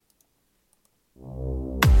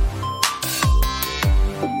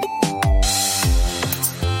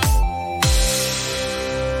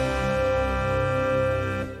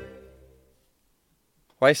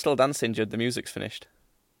Why are you still dancing, Judd? The music's finished.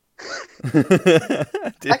 I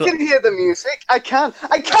can hear the music. I can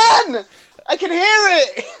hear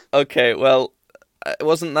it. Okay, well,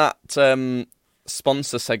 wasn't that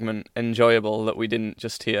sponsor segment enjoyable that we didn't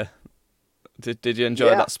just hear? Did you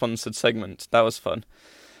enjoy that sponsored segment? That was fun.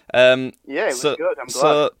 Yeah, it was good. I'm glad.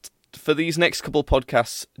 So for these next couple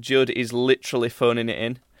podcasts, Judd is literally phoning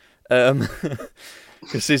it in.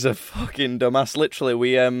 Because he's a fucking dumbass. Literally,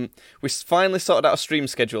 we finally sorted out a stream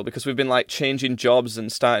schedule because we've been like changing jobs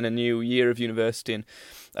and starting a new year of university and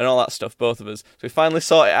all that stuff, both of us. So we finally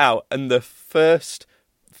sorted it out, and the first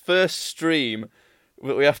stream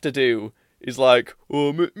that we have to do is like,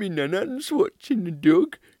 oh, me nan's watching the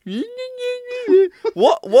dog.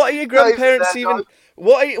 What are your grandparents even?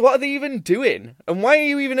 What are they even doing? And why are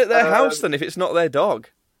you even at their house then if it's not their dog?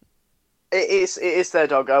 It is their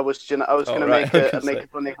dog. I was gonna make a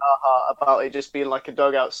funny ha-ha about it just being like a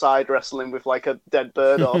dog outside wrestling with like a dead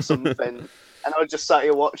bird or something, and I was just sat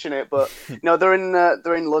here watching it. But no, they're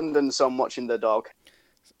in London, so I'm watching the dog.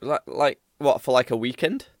 Like what, for like a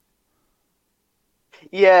weekend?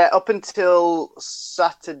 Yeah, up until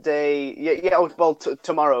Saturday. Yeah. Well,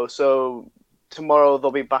 tomorrow. So tomorrow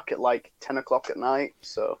they'll be back at like 10 o'clock at night.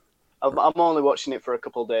 So I'm only watching it for a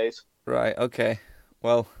couple of days. Right. Okay.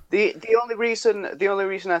 Well, the only reason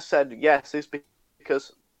I said yes is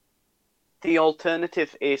because the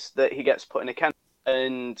alternative is that he gets put in a kennel,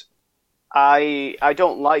 and I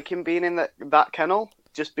don't like him being in that kennel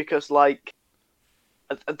just because like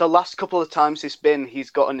the last couple of times he's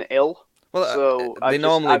gotten ill. Well, so they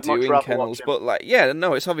normally do in kennels, but like, yeah,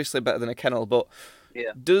 no, it's obviously better than a kennel. But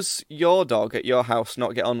yeah, does your dog at your house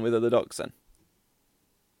not get on with other dogs then?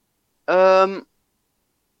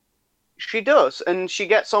 She does, and she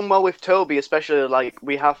gets on well with Toby, especially like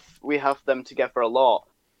we have them together a lot.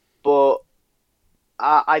 But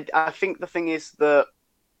I think the thing is that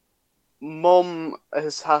Mum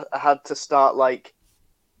has had to start like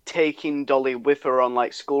taking Dolly with her on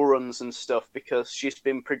like school runs and stuff because she's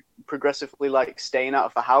been progressively like staying out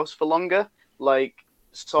of the house for longer, like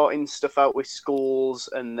sorting stuff out with schools,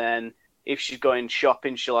 and then if she's going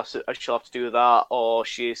shopping, she'll have to do that, or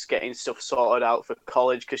she's getting stuff sorted out for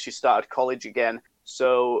college because she started college again.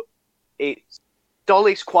 So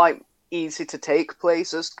Dolly's quite easy to take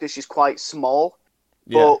places because she's quite small.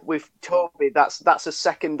 Yeah. But with Toby, that's a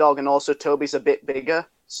second dog, and also Toby's a bit bigger.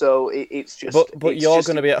 So it's just. But you're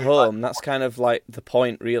going to be at home. That's kind of like the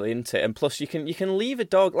point, really, isn't it? And plus, you can leave a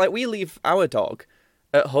dog, like we leave our dog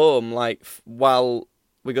at home, like while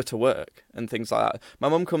we go to work and things like that. My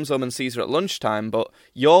mum comes home and sees her at lunchtime, but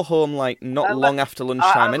you're home like not long after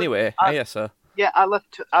lunchtime anyway. So yeah, I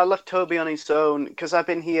left Toby on his own because I've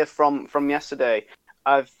been here from yesterday.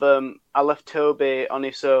 I left Toby on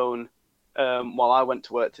his own while I went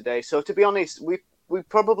to work today. So to be honest, we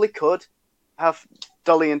probably could have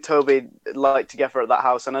Dolly and Toby like together at that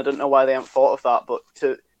house, and I don't know why they haven't thought of that. But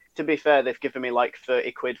to be fair, they've given me like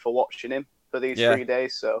 30 quid for watching him for these 3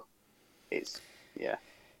 days. So it's yeah.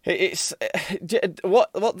 It's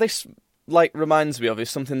what this like reminds me of is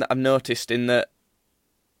something that I've noticed in that,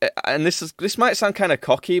 and this might sound kind of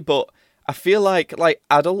cocky, but I feel like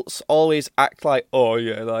adults always act like, oh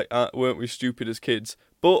yeah, like weren't we stupid as kids?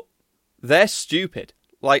 But they're stupid,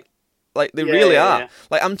 like they really are. Yeah.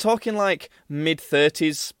 Like I'm talking like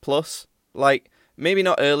mid-30s plus, like maybe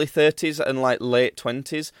not early 30s and like late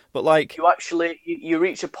 20s, but like you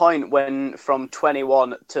reach a point when from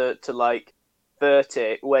 21 to like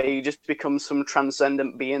 30 where you just become some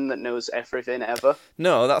transcendent being that knows everything ever.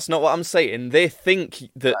 No, that's not what I'm saying. They think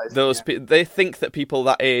that they think that people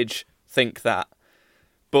that age think that,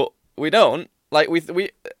 but we don't. Like we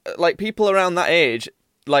like people around that age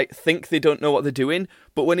like think they don't know what they're doing,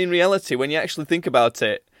 but when in reality, when you actually think about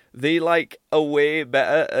it, they like are way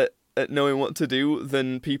better at knowing what to do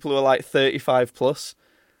than people who are like 35 plus.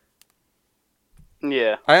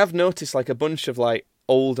 Yeah, I have noticed like a bunch of like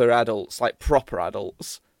older adults, like proper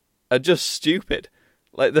adults, are just stupid.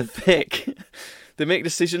 Like they're thick. They make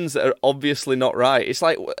decisions that are obviously not right. It's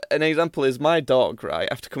like, an example is my dog, right?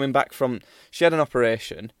 After coming back she had an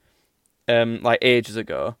operation, like ages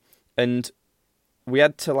ago, and we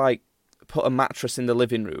had to like put a mattress in the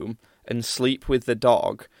living room and sleep with the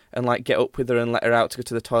dog and like get up with her and let her out to go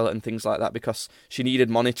to the toilet and things like that because she needed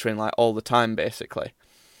monitoring like all the time, basically.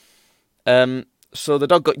 So the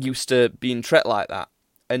dog got used to being treated like that.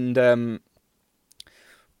 And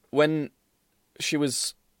when she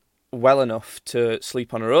was well enough to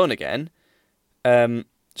sleep on her own again,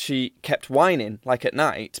 she kept whining, like at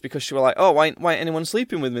night, because she was like, oh, why ain't anyone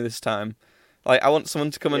sleeping with me this time? Like, I want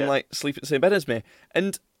someone to come and like sleep at the same bed as me.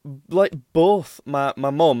 And like both my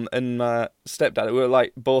mum and my stepdad, who were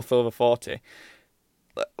like both over 40,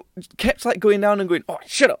 kept like going down and going, "Oh,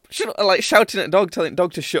 shut up," and like shouting at dog, telling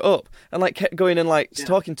dog to shut up, and like kept going and like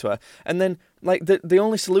talking to her. And then like the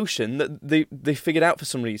only solution that they figured out for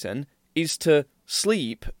some reason is to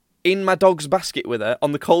sleep in my dog's basket with her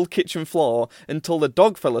on the cold kitchen floor until the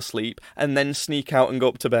dog fell asleep, and then sneak out and go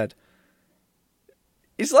up to bed.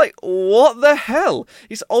 It's like, what the hell?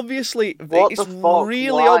 It's obviously, it's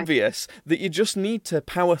really obvious that you just need to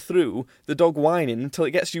power through the dog whining until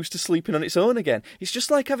it gets used to sleeping on its own again. It's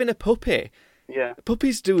just like having a puppy. Yeah.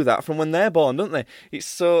 Puppies do that from when they're born, don't they? It's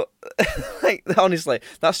so, like, honestly,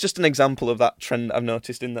 that's just an example of that trend I've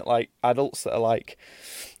noticed in that, like, adults that are like,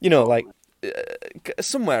 you know, like,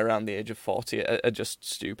 somewhere around the age of 40 are just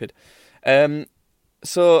stupid.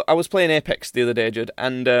 So I was playing Apex the other day, Judd,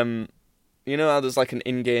 and, you know how there's like an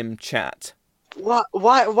in-game chat? What?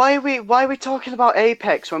 Why are we talking about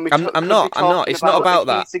Apex when we? I'm not. It's not about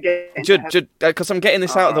that. Judd, because I'm getting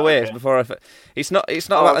this out of the way before I. It's not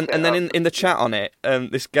about. And then in the chat on it,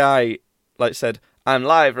 this guy like said, "I'm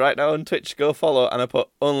live right now on Twitch. Go follow." And I put,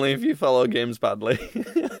 "Only if you follow Games Badly."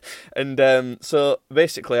 And so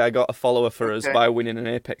basically, I got a follower for us by winning an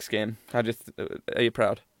Apex game. Are you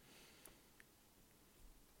proud?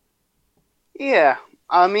 Yeah.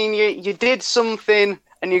 I mean, you did something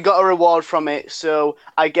and you got a reward from it, so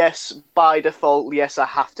I guess by default, yes, I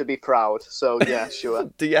have to be proud. So yeah,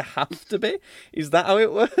 sure. Do you have to be? Is that how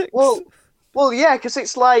it works? Well, yeah, because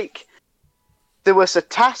it's like there was a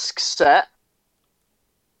task set.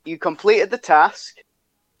 You completed the task.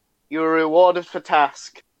 You were rewarded for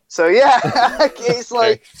task. So yeah, it's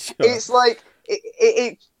like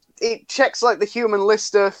it checks like the human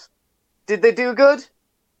list of did they do good?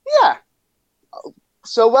 Yeah.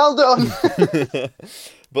 So well done.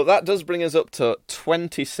 But that does bring us up to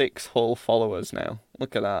 26 whole followers now.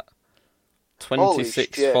 Look at that.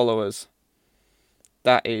 26 followers.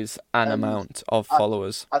 That is an amount of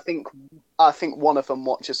followers. I think one of them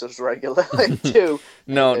watches us regularly too.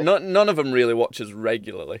 No, none of them really watch us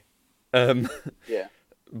regularly. Yeah.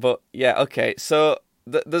 But yeah, okay. So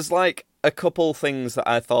there's like a couple things that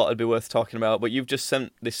I thought would be worth talking about, but you've just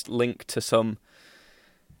sent this link to some.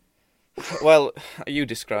 Well, you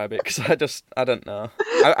describe it, because I don't know.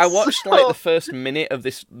 I watched like the first minute of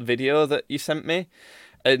this video that you sent me,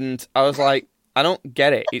 and I was like, I don't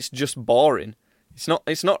get it. It's just boring. It's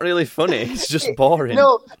not really funny. It's just boring.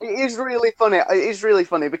 No, it is really funny. It is really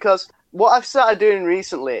funny because what I've started doing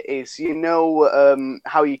recently is, you know,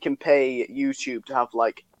 how you can pay YouTube to have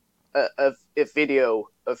like a video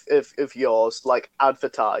of yours like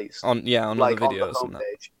advertised on like other videos on the and that.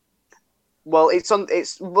 homepage. Well, it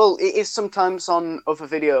is sometimes on other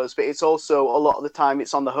videos, but it's also a lot of the time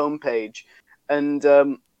it's on the homepage. And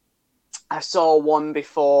I saw one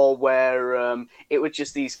before where it was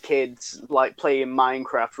just these kids like playing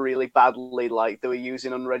Minecraft really badly, like they were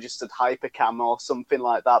using unregistered hypercam or something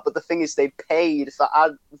like that. But the thing is, they paid for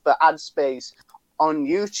ad space on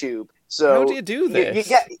YouTube. So how do you do this? You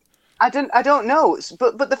get, I don't know.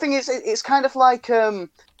 But the thing is, it's kind of like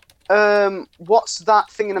what's that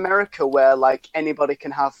thing in America where like anybody can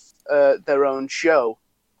have their own show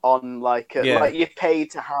on like you pay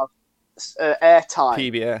to have airtime.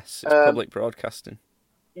 PBS, it's public broadcasting.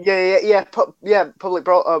 Public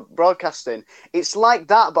broadcasting. It's like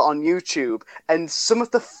that, but on YouTube, and some of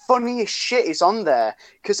the funniest shit is on there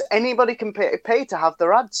because anybody can pay to have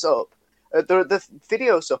their ads up, the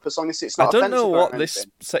videos up, as long as it's not. I don't know what this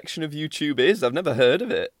section of YouTube is. I've never heard of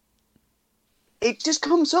it. It just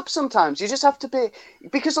comes up sometimes. You just have to be,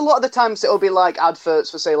 because a lot of the times it'll be like adverts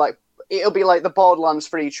for, say, like it'll be like the Borderlands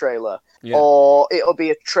 3 trailer, or it'll be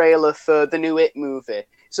a trailer for the new It movie,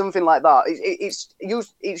 something like that. It's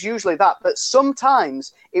usually that, but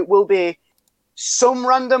sometimes it will be some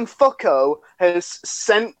random fucko has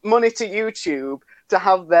sent money to YouTube to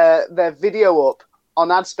have their video up on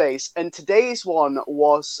AdSpace, and today's one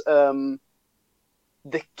was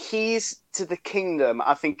The Keys to the Kingdom,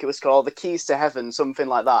 I think it was called, The Keys to Heaven, something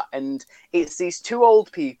like that. And it's these two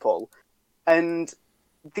old people, and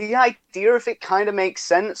the idea of it kind of makes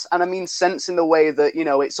sense, and I mean sense in the way that, you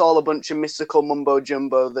know, it's all a bunch of mystical mumbo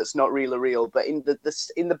jumbo that's not really real, but in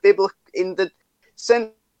the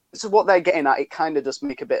sense of what they're getting at, it kind of does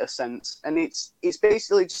make a bit of sense. And it's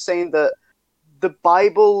basically just saying that the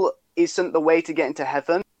Bible isn't the way to get into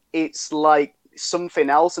heaven. It's like something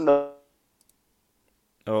else, and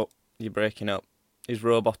Oh, you're breaking up. He's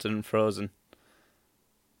roboted and frozen.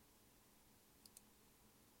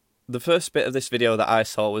 The first bit of this video that I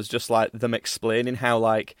saw was just like them explaining how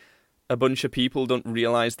like a bunch of people don't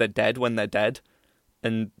realise they're dead when they're dead.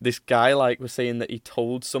 and this guy like was saying that he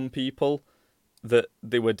told some people that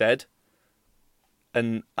they were dead,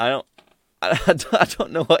 and I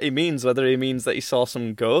don't know what he means. Whether he means that he saw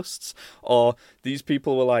some ghosts, or these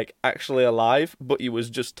people were like actually alive, but he was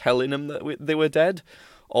just telling them that they were dead,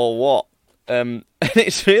 or what. And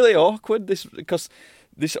it's really awkward because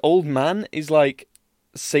this old man is like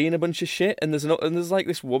saying a bunch of shit, and there's like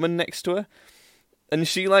this woman next to her, and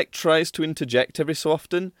she like tries to interject every so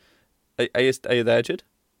often. Are you there, Jid?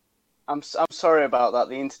 I'm sorry about that.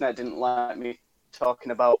 The internet didn't like me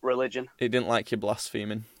talking about religion. It didn't like you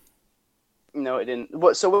blaspheming. No, it didn't.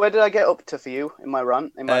 So where did I get up to for you in my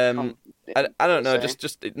rant? I don't know.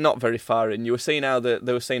 Just not very far in. You were saying how they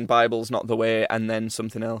were saying Bible's not the way, and then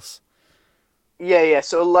something else. Yeah.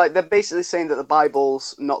 So like they're basically saying that the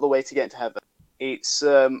Bible's not the way to get into heaven. It's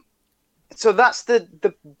so that's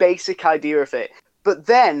the basic idea of it. But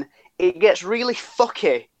then it gets really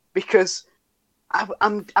fucky because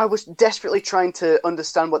I was desperately trying to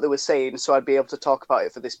understand what they were saying so I'd be able to talk about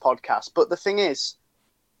it for this podcast. But the thing is,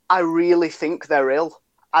 I really think they're ill.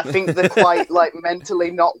 I think they're quite like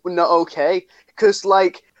mentally not okay, because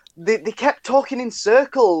like they kept talking in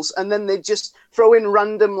circles and then they just throw in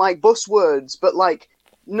random like buzzwords, but like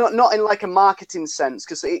not in like a marketing sense,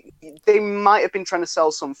 because they might have been trying to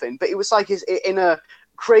sell something, but it was like in a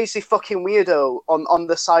crazy fucking weirdo on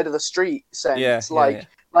the side of the street sense.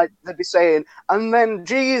 Like they'd be saying, and then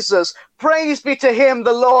Jesus, praise be to him,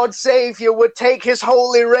 the Lord Savior, would take his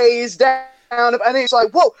holy rays down. And it's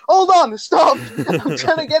like, whoa, hold on, stop. I'm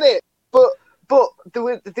trying to get it. But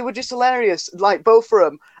they were just hilarious, like both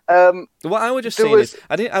of them. What I was just saying is,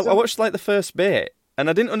 I watched like the first bit, and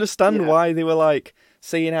I didn't understand why they were like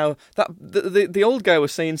saying how that the old guy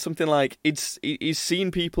was saying something like he's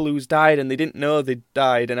seen people who's died and they didn't know they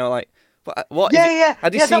died, and I was like, what? Yeah.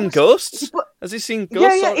 Had he seen ghosts? Has he seen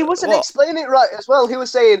ghosts? Yeah. He wasn't explaining it right as well. He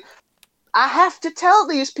was saying, I have to tell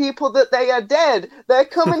these people that they are dead. They're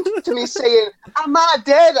coming to me saying, am I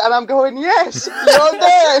dead? And I'm going, yes, you're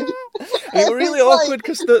dead. It was really awkward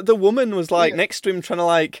because the woman was like next to him trying to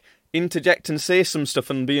like interject and say some stuff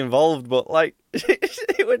and be involved, but like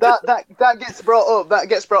that gets brought up. That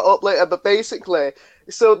gets brought up later. But basically,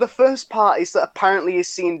 so the first part is that apparently he's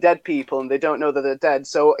seen dead people and they don't know that they're dead.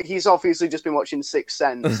 So he's obviously just been watching Sixth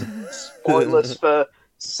Sense. Spoilers for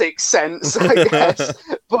Sixth Sense, I guess.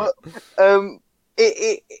 But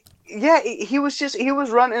he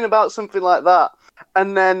was ranting about something like that,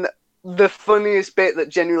 and then the funniest bit that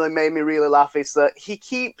genuinely made me really laugh is that he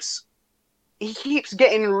keeps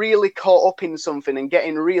getting really caught up in something and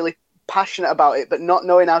getting really passionate about it, but not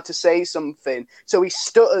knowing how to say something. So he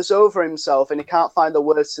stutters over himself and he can't find the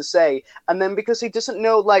words to say. And then because he doesn't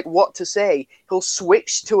know like what to say, he'll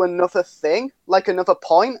switch to another thing, like another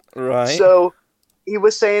point. Right. So he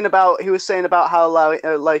was saying about how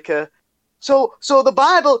so the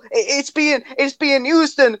Bible it's being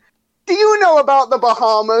used in. Do you know about the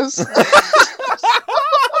Bahamas?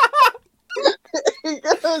 He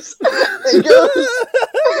goes,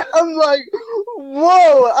 I'm like,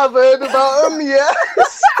 whoa, I've heard about them, yeah.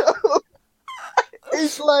 So,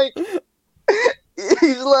 he's like,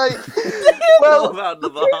 well, about the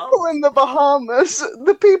people in the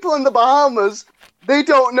Bahamas, they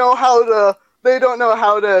don't know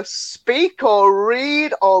how to speak or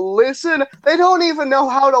read or listen. They don't even know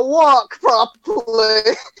how to walk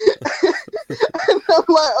properly. And I'm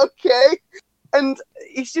like, okay. And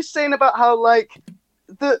he's just saying about how, like,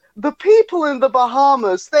 the people in the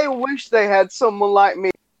Bahamas, they wish they had someone like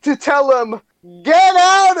me to tell them, get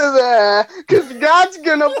out of there, because God's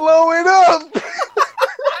gonna blow it up.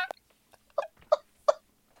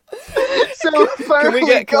 So can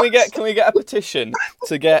we get a petition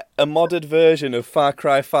to get a modded version of Far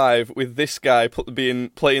Cry 5 with this guy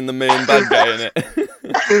playing the main bad guy in it?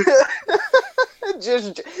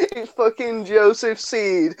 Just fucking Joseph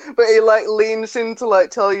Seed, but he like leans in to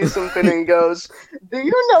like tell you something and goes, "Do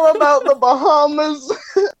you know about the Bahamas?"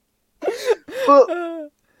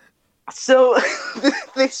 But so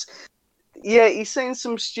he's saying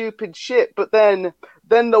some stupid shit, but then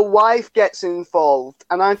the wife gets involved,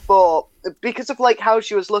 and I thought because of like how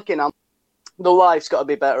she was looking, the wife's got to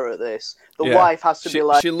be better at this. The wife has to be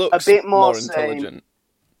like a bit more intelligent.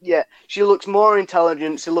 Yeah, she looks more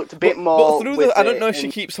intelligent. She looked a bit more. But through I don't know if she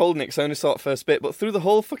keeps holding it because I only saw it first bit. But through the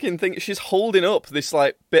whole fucking thing, she's holding up this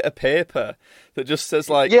like bit of paper that just says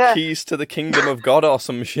like keys to the kingdom of God or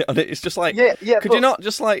some shit on it. It's just like, could you not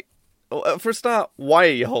just like, for a start, why are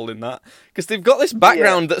you holding that? Because they've got this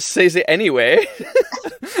background that says it anyway.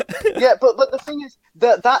 Yeah, but the thing is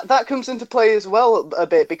that comes into play as well a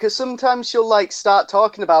bit, because sometimes she'll like start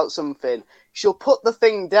talking about something. She'll put the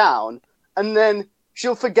thing down and then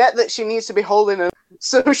she'll forget that she needs to be holding it,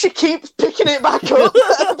 so she keeps picking it back up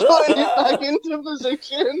and putting it back into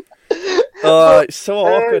position. It's so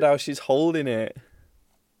awkward how she's holding it.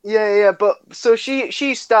 Yeah, but so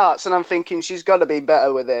she starts, and I'm thinking she's got to be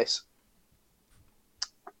better with this,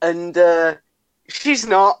 and she's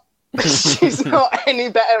not. She's not any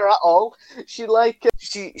better at all. She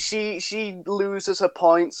loses her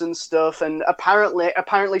points and stuff, and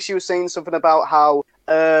apparently she was saying something about how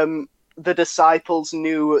the disciples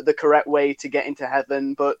knew the correct way to get into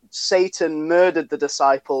heaven, but Satan murdered the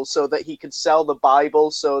disciples so that he could sell the Bible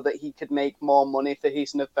so that he could make more money for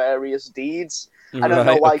his nefarious deeds. I don't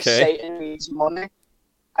know why Satan needs money.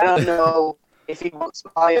 I don't know if he wants to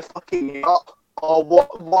buy a fucking yacht or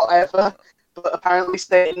whatever. But apparently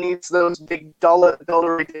Satan needs those big dollar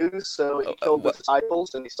dues, so he killed the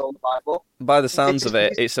disciples and he stole the Bible. By the sounds of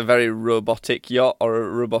it, it's a very robotic yacht or a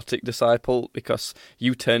robotic disciple, because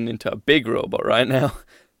you turned into a big robot right now.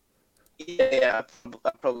 Yeah,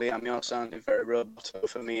 I probably am. You're sounding very roboto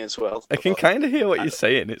for me as well. I can kind of hear what you're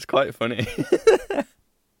saying. It's quite funny.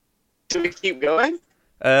 Should we keep going?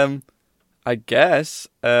 I guess.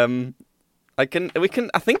 I think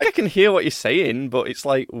I can hear what you're saying, but it's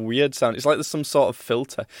like weird sound. It's like there's some sort of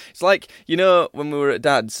filter. It's like, you know, when we were at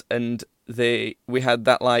Dad's and we had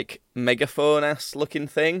that like megaphone-ass looking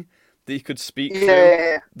thing that you could speak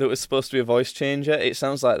through that was supposed to be a voice changer. It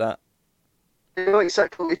sounds like that. I know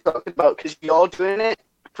exactly what you're talking about, because you're doing it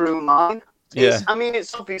through mine.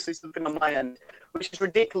 It's obviously something on my end, which is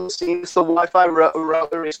ridiculous since the Wi-Fi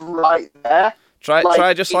router is right there.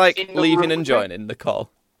 Try just like leaving and joining the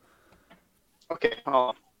call. Okay,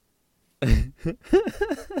 hold on.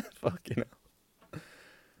 Fucking hell.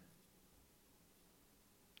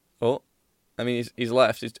 Oh, I mean, he's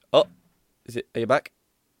left. Are you back?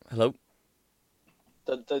 Hello?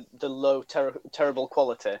 The low, terrible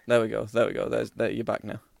quality. There we go. You're back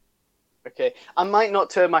now. Okay, I might not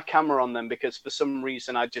turn my camera on then, because for some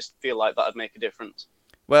reason I just feel like that'd make a difference.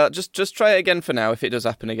 Well, just try it again for now. If it does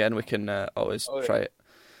happen again, we can always try it.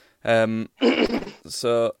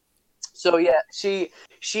 So yeah, she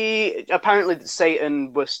apparently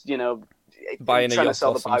Satan was, buying trying a to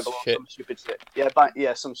sell the some Bible shit. or some stupid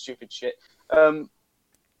shit. Some stupid shit.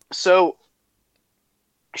 So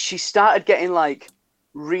she started getting like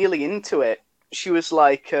really into it. She was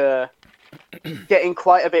like getting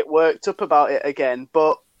quite a bit worked up about it again.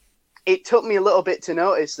 But it took me a little bit to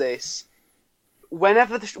notice this.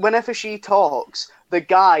 Whenever she talks, the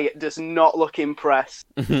guy does not look impressed.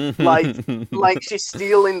 like she's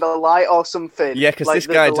stealing the light or something. Yeah, because like this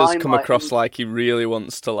guy does come limelight. across like he really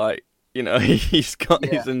wants to, like, he's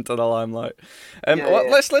into the limelight.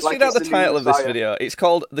 Let's Like read out the it's the title new of this Messiah. video. It's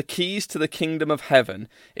called "The Keys to the Kingdom of Heaven."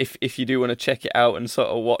 If you do want to check it out and sort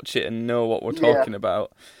of watch it and know what we're talking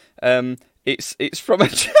about, it's from a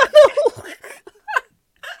channel.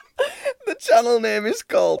 The channel name is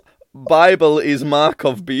called Bible is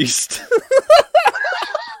Markov Beast.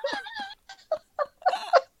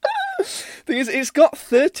 Thing is, it's got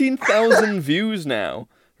 13,000 views now,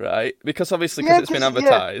 right? Because obviously, because it's been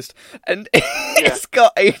advertised, and it's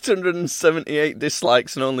got 878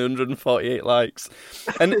 dislikes and only 148 likes.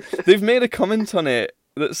 And they've made a comment on it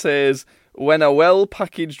that says, "When a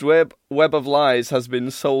well-packaged web of lies has been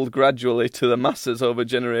sold gradually to the masses over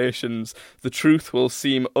generations, the truth will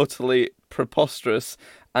seem utterly preposterous,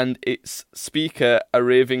 and its speaker a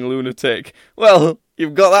raving lunatic." Well,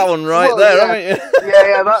 you've got that one right there, haven't you?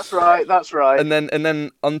 Yeah, that's right. And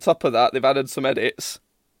then on top of that, they've added some edits.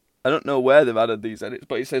 I don't know where they've added these edits,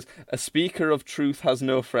 but it says, "A speaker of truth has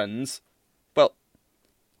no friends." Well,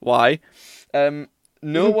 why?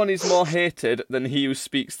 No one is more hated than he who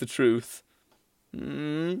speaks the truth.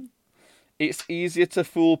 It's easier to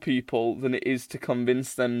fool people than it is to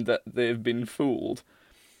convince them that they've been fooled.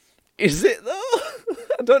 Is it, though?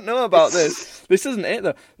 I don't know about this. This isn't it,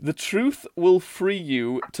 though. "The truth will free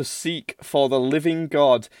you to seek for the living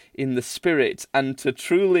God in the Spirit and to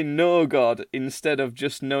truly know God instead of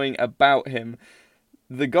just knowing about Him.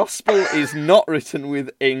 The Gospel is not written with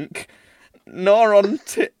ink, nor on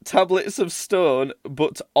tablets of stone,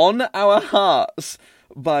 but on our hearts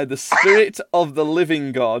by the Spirit of the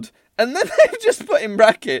living God." And then they've just put in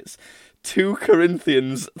brackets 2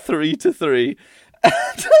 Corinthians 3-3.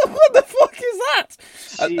 What the fuck is that?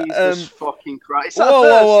 Jesus fucking Christ.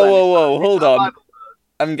 Whoa, hold on.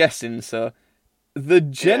 I'm guessing so. "The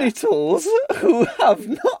genitals who have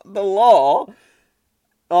not the law..."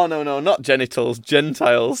 Oh, no, not genitals,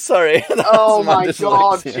 Gentiles, sorry. Oh my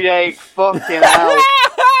god, Jake, fucking hell.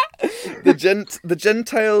 The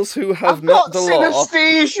Gentiles who have not the law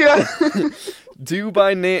synesthesia. do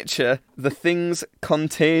by nature the things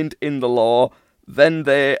contained in the law, then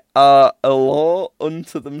they are a law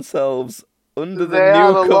unto themselves. Under the They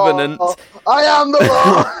are new the covenant, law. I am the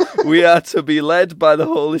law. we are to be led by the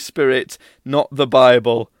Holy Spirit, not the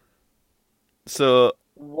Bible. So,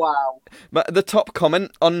 Wow. the top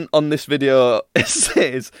comment on this video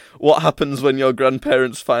says, "What happens when your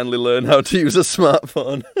grandparents finally learn how to use a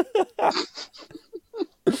smartphone?"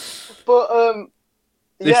 But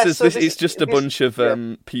It's just a bunch of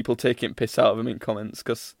people taking piss out of him in comments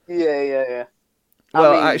because. Yeah.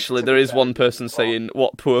 Well, I mean, actually, there is one person saying,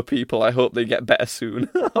 "What poor people! I hope they get better soon,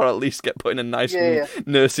 or at least get put in a nice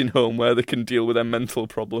nursing home where they can deal with their mental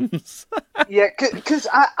problems." Yeah, because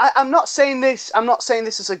I'm not saying this. I'm not saying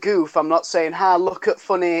this as a goof. I'm not saying, look at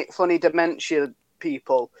funny dementia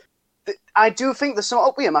people." I do think there's something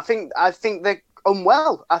up with them. I think they're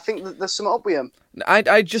unwell. I think that there's something up with them.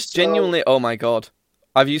 I just genuinely, oh my god,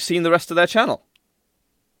 have you seen the rest of their channel?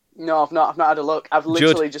 No, I've not had a look. I've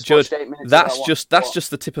literally just watched 8 minutes. That's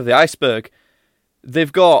just the tip of the iceberg.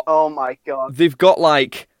 They've got. Oh my god. They've got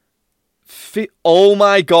like. Oh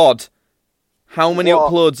my god. How many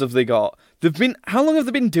uploads have they got? How long have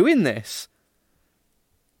they been doing this?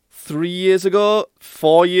 3 years ago?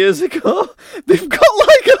 4 years ago? They've got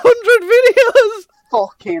like 100 videos.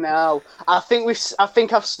 Fucking hell! I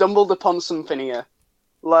think I've stumbled upon something here.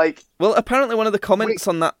 Like, well, apparently one of the comments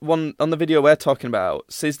on that one on the video we're talking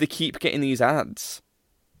about says they keep getting these ads.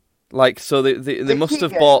 Like, so they must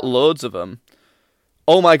have bought loads of them.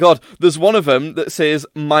 Oh my god, there's one of them that says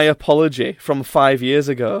 "My apology" from 5 years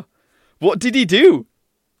ago. What did he do?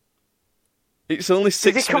 It's only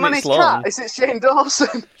 6 minutes long. Did he come on his chat? Is it Shane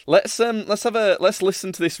Dawson? Let's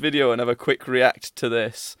listen to this video and have a quick react to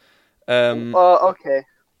this. Okay.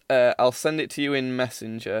 I'll send it to you in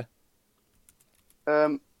Messenger.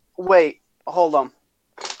 Wait, hold on.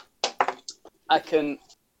 I can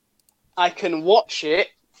watch it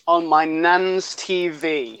on my nan's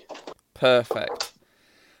TV. Perfect.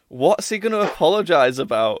 What's he going to apologise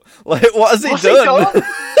about? Like, what has he done?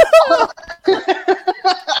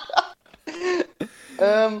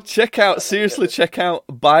 Check out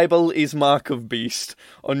Bible is Mark of Beast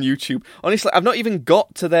on YouTube. Honestly, I've not even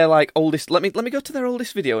got to their like oldest. Let me go to their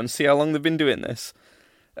oldest video and see how long they've been doing this.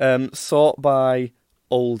 Sort by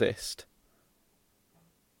oldest.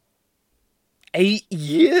 8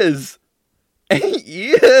 years. 8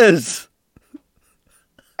 years.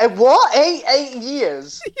 What? 8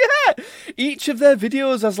 years? Yeah. Each of their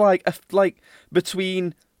videos has like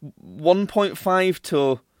between 1.5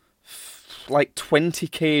 to like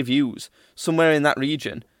 20k views, somewhere in that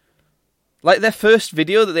region. Like their first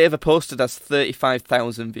video that they ever posted has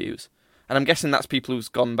 35,000 views, and I'm guessing that's people who's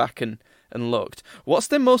gone back and looked. What's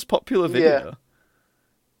their most popular video?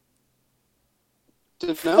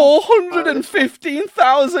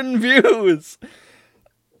 415,000 views.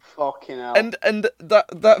 Fucking hell. And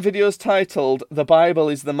that video's titled "The Bible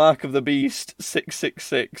is the Mark of the Beast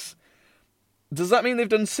 666." Does that mean they've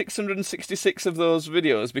done 666 of those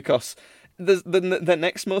videos? Because the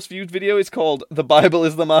next most viewed video is called "The Bible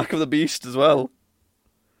is the Mark of the Beast" as well.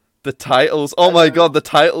 The titles, oh my god, the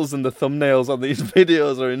titles and the thumbnails on these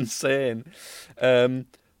videos are insane.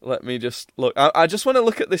 Let me just look. I just want to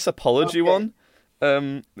look at this apology one.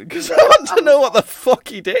 Because I want to know what the fuck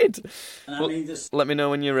he did. Let me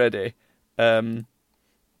know when you're ready. Bible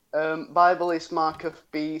is Mark of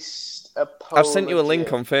Beast. Apology. I've sent you a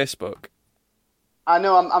link on Facebook. I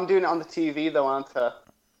know. I'm doing it on the TV though, aren't I?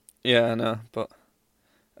 Yeah, I know, but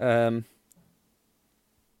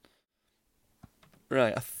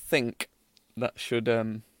right. I think that should.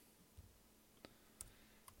 I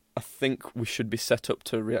think we should be set up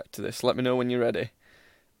to react to this. Let me know when you're ready.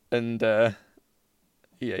 And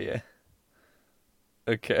yeah.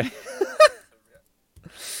 Okay.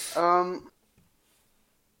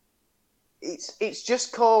 It's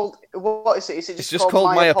just called, what is it? Is it just it's just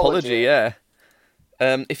called My Apology? Yeah.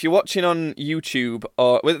 If you're watching on YouTube,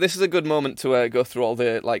 this is a good moment to go through all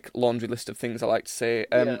the like laundry list of things I like to say.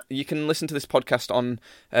 You can listen to this podcast on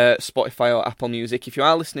Spotify or Apple Music. If you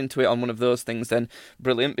are listening to it on one of those things, then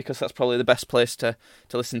brilliant, because that's probably the best place to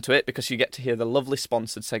listen to it, because you get to hear the lovely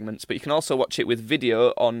sponsored segments. But you can also watch it with video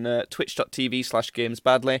on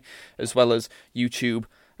twitch.tv/gamesbadly, as well as YouTube,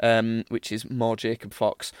 which is more Jacob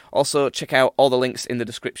Fox. Also, check out all the links in the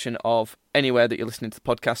description of anywhere that you're listening to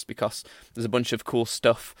the podcast, because there's a bunch of cool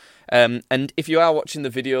stuff. And if you are watching the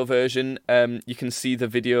video version, you can see the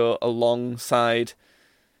video alongside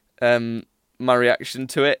my reaction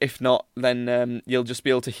to it. If not, then you'll just be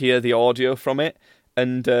able to hear the audio from it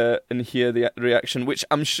and hear the reaction, which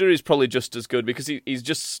I'm sure is probably just as good, because he's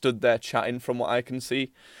just stood there chatting from what I can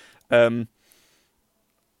see.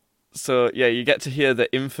 So, yeah, you get to hear the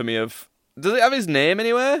infamy of Does it have his name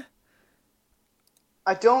anywhere?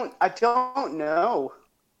 I don't know.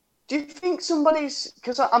 Do you think somebody's?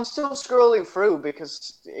 Because I'm still scrolling through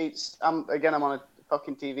because I'm on a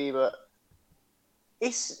fucking TV, but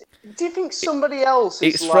do you think somebody else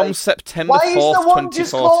is It's from September 4th, 2014. Why is the one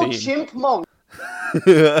just called Chipmunk?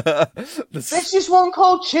 There's just one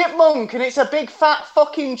called Chipmunk, and it's a big fat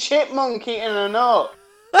fucking chipmunk eating a nut.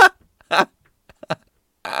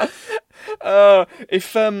 If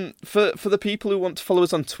for the people who want to follow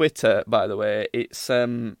us on Twitter, by the way, it's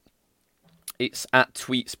at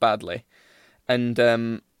Tweets Badly, and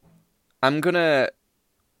I'm gonna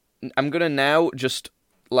now just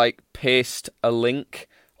like paste a link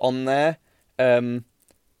on there to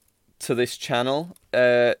this channel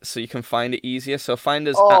so you can find it easier. So find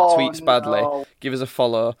us at Tweets Badly, give us a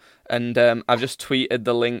follow, and I've just tweeted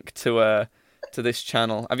the link to this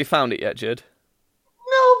channel. Have you found it yet, Judd?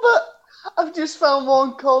 No, but I've just found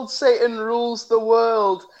one called Satan Rules the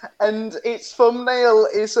World, and its thumbnail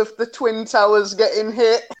is of the Twin Towers getting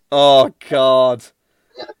hit. Oh, God.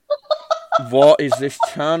 What is this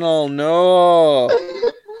channel? No.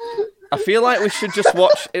 I feel like we should just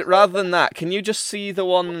watch it rather than that. Can you just see the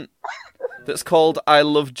one that's called I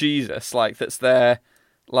Love Jesus? Like, that's there.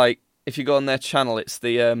 Like, if you go on their channel, it's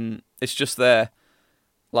it's just their,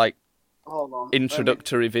 like,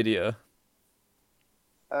 introductory video.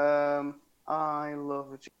 I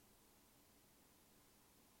love it.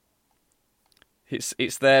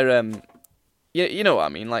 It's their you know what I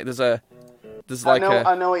mean? Like I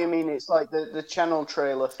know what you mean. It's like the channel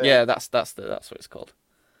trailer thing. Yeah, that's what it's called.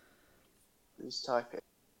 Just type it.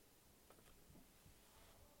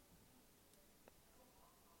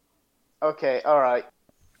 Okay, all right.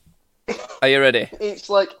 Are you ready? It's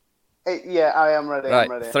like, yeah, I am ready. Right,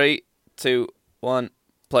 I'm ready. 3, 2, 1,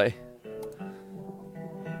 play.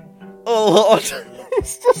 Oh Lord,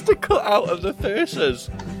 it's just a cut out of the faces.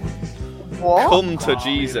 What? Come to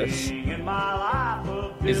Jesus.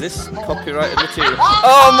 Is this copyrighted material?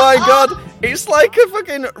 Oh my God, it's like a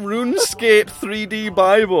fucking RuneScape 3D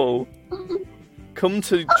Bible. Come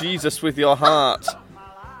to Jesus with your heart.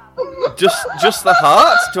 Just the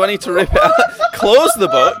heart? Do I need to rip it out? Close the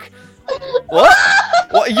book. What?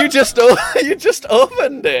 What? You just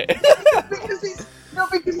opened it. Because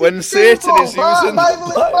when Satan is using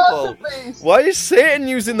the Bible. Why is Satan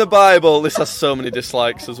using the Bible? This has so many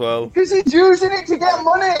dislikes as well. Because he's using it to get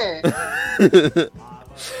money.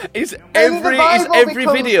 Is every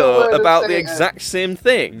video about the exact same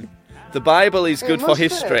thing? The Bible is good for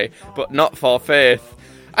history, but not for faith.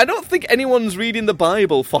 I don't think anyone's reading the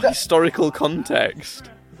Bible for historical context.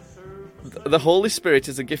 The Holy Spirit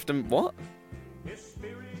is a gift and what?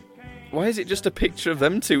 Why is it just a picture of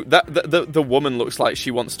them two? The woman looks like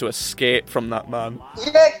she wants to escape from that man.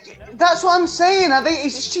 Yeah, that's what I'm saying. I think,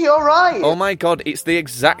 is she alright? Oh my God, it's the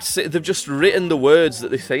exact... They've just written the words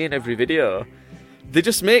that they say in every video. They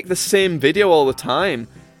just make the same video all the time.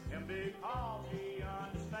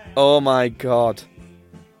 Oh my God.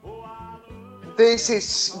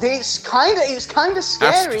 It's kind of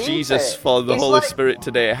scary. Ask Jesus for the Holy Spirit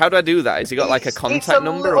today. How do I do that? Has he got like a contact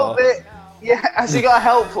number or? Yeah, has he got a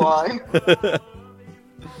helpline?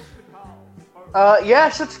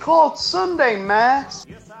 Yes, it's called Sunday Mass.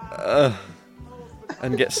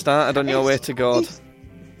 And get started on your way to God.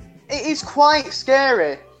 It is quite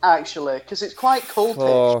scary, actually, because it's quite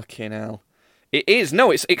cultish. Fucking hell. It is.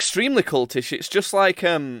 No, it's extremely cultish. It's just like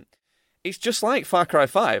Far Cry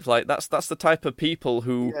 5. Like that's the type of people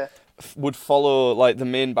who would follow like the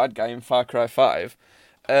main bad guy in Far Cry 5.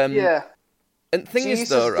 Yeah. And the thing is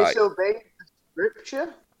though, right? Disobeyed the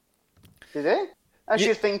scripture. Did he? I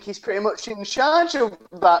should think he's pretty much in charge of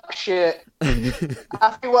that shit.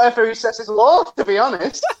 I think whatever he says is law, to be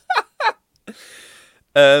honest.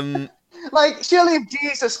 Like, surely if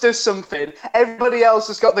Jesus does something, everybody else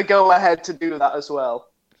has got the go-ahead to do that as well.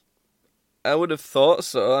 I would have thought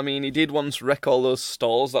so. I mean, he did once wreck all those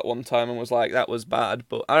stalls that one time and was like, that was bad,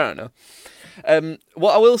 but I don't know.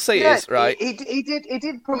 What I will say is, right... He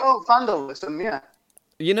did promote vandalism, yeah.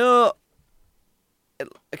 You know...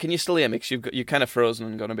 Can you still hear me? Because you're kind of frozen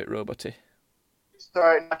and gone a bit roboty.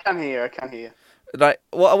 Sorry, I can hear. Right,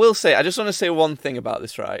 what I will say, I just want to say one thing about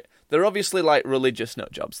this, right? They're obviously, like, religious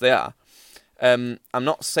nutjobs. They are. I'm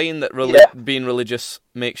not saying that being religious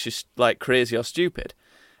makes you, like, crazy or stupid.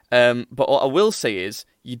 But what I will say is,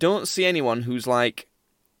 you don't see anyone who's, like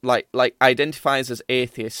identifies as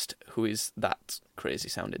atheist who is that crazy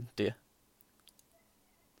sounding, do you?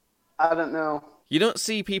 I don't know. You don't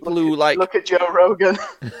see people who, like... Look at Joe Rogan.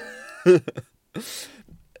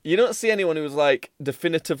 You don't see anyone who's, like,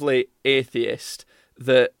 definitively atheist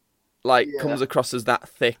that like comes across as that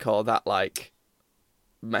thick or that like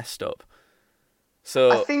messed up.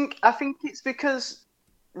 So I think it's because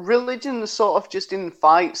religion sort of just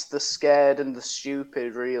invites the scared and the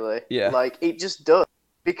stupid, really. Yeah. Like, it just does.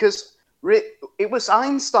 Because it was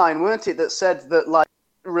Einstein, weren't it, that said that, like,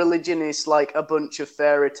 religion is like a bunch of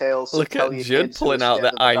fairy tales to look tell at your Judd kids who are pulling out scared the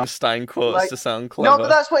of the dark. Einstein quotes Like, to sound no, clever. but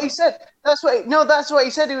that's what he said. That's what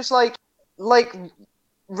he said. It was like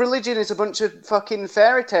religion is a bunch of fucking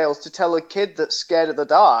fairy tales to tell a kid that's scared of the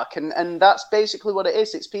dark, and that's basically what it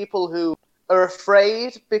is. It's people who are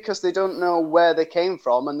afraid because they don't know where they came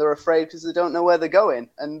from, and they're afraid because they don't know where they're going,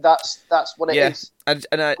 and that's what it is. And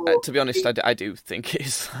to be honest, I do think it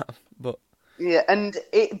is that, but yeah,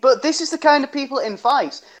 but this is the kind of people it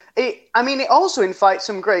invites. It also invites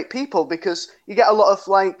some great people because you get a lot of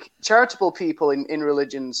like charitable people in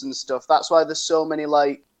religions and stuff. That's why there's so many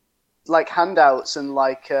like handouts and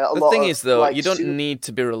like a lot of. The thing is, though, like, you don't need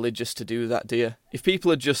to be religious to do that, do you? If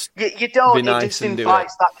people are just you don't. be nice it just and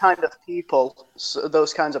invites that kind of people,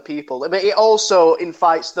 those kinds of people. But it also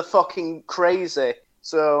invites the fucking crazy.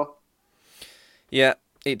 So yeah,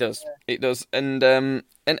 it does. It does, and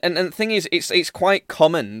the thing is, it's quite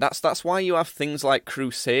common. That's why you have things like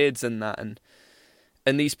crusades and that,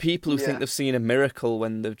 and these people who think they've seen a miracle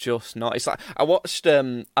when they've just not. It's like I watched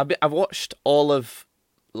I've watched all of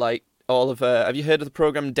have you heard of the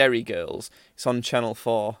program Derry Girls? It's on Channel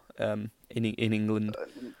 4 in England.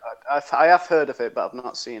 I have heard of it, but I've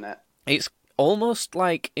not seen it. It's almost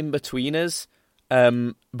like In-Betweeners,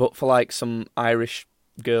 but for like some Irish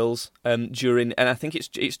girls during, and I think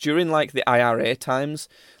it's during like the IRA times,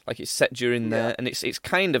 like it's set during there, and it's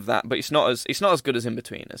kind of that, but it's not as good as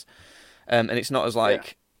In-Betweeners, and it's not as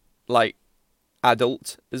like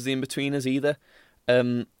adult as the In-Betweeners either.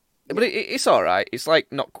 But it's all right. It's like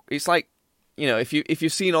you know, if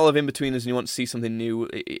you've seen all of In-Betweeners and you want to see something new,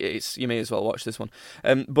 you may as well watch this one.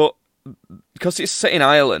 But because it's set in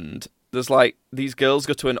Ireland, there's like these girls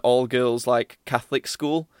go to an all girls like Catholic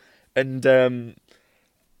school, and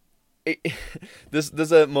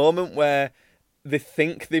there's a moment where they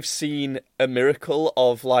think they've seen a miracle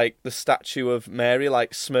of like the statue of Mary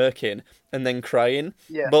like smirking and then crying,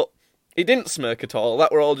 but it didn't smirk at all.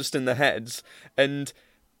 That were all just in their heads, and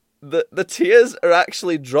the tears are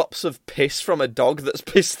actually drops of piss from a dog that's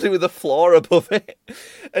pissed through the floor above it.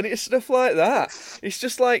 And it's stuff like that. It's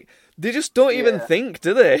just like, they just don't even think,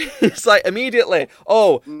 do they? It's like, immediately,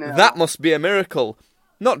 that must be a miracle.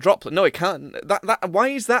 Not droplet. No, it can't. Why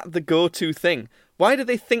is that the go-to thing? Why do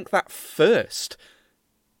they think that first?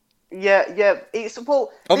 Yeah. It's,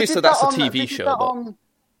 well, obviously that's a TV show, but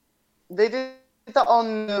they did that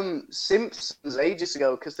on Simpsons ages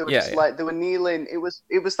ago, because they were like, they were kneeling. It was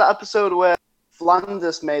that episode where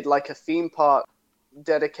Flanders made like a theme park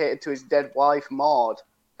dedicated to his dead wife Maud,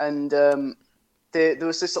 and there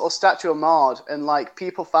was this little statue of Maud, and like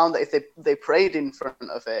people found that if they prayed in front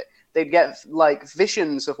of it, they'd get like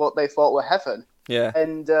visions of what they thought were heaven. Yeah.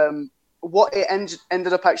 And what it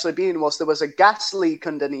ended up actually being was there was a gas leak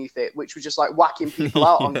underneath it, which was just like whacking people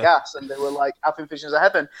out on gas, and they were like having visions of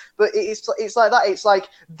heaven. But it's like that. It's like,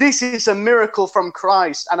 this is a miracle from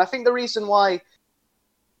Christ. And I think the reason why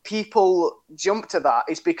people jump to that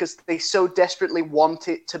is because they so desperately want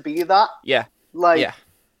it to be that. Yeah. Like, yeah.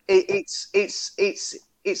 It's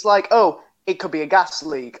like, oh, it could be a gas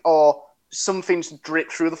leak, or something's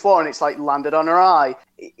dripped through the floor and it's like landed on her eye.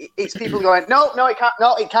 It's people going, no,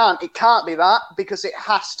 it can't be that, because it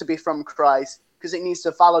has to be from Christ, because it needs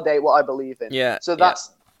to validate what I believe in. Yeah. So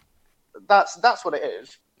that's what it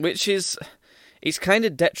is. Which is, it's kind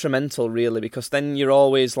of detrimental, really, because then you're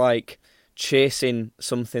always like chasing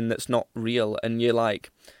something that's not real, and you're like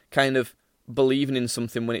kind of believing in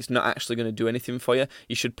something when it's not actually going to do anything for you.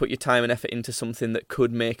 You should put your time and effort into something that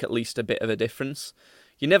could make at least a bit of a difference.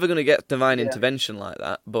 You're never going to get divine intervention like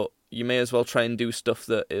that, but you may as well try and do stuff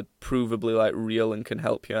that is provably like real and can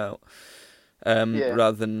help you out,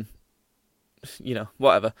 rather than, you know,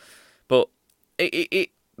 whatever. But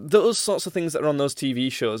those sorts of things that are on those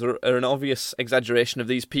TV shows are an obvious exaggeration of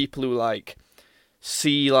these people who like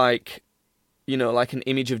see like, you know, like an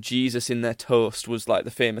image of Jesus in their toast was like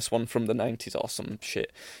the famous one from the 90s or some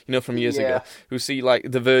shit, you know, from years ago, who see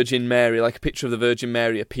like the Virgin Mary, like a picture of the Virgin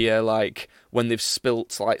Mary appear like when they've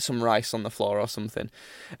spilt like some rice on the floor or something.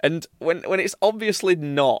 And when it's obviously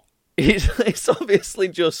not, it's obviously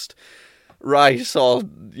just rice or,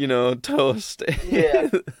 you know, toast.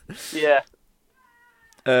 Yeah.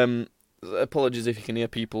 Apologies if you can hear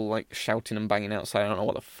people like shouting and banging outside. I don't know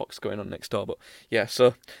what the fuck's going on next door, but yeah,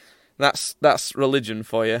 so that's religion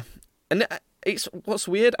for you. And it's what's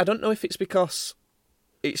weird, I don't know if it's because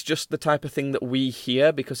it's just the type of thing that we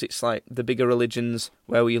hear because it's like the bigger religions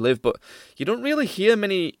where we live, but you don't really hear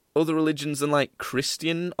many other religions than like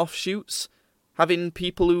Christian offshoots having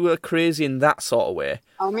people who are crazy in that sort of way.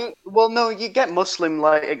 I mean, well, no, you get Muslim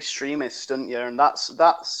like extremists, don't you? And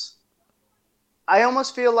that's. I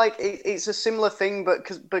almost feel like it's a similar thing,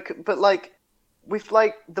 but like with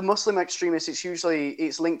like the Muslim extremists,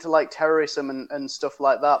 it's linked to like terrorism and stuff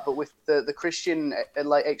like that. But with the Christian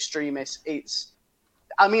like extremists,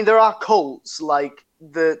 I mean, there are cults like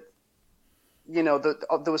there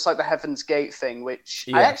was like the Heaven's Gate thing, which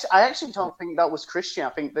I actually don't think that was Christian. I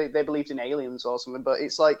think they believed in aliens or something. But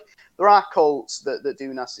it's like there are cults that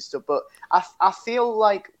do nasty stuff. But I feel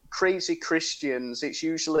like crazy Christians, it's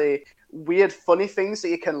usually weird, funny things that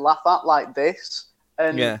you can laugh at like this.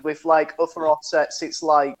 And with like other offsets, it's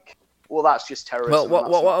like, well, that's just terrorism. Well,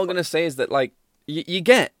 what I'm going to say is that like you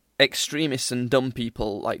get extremists and dumb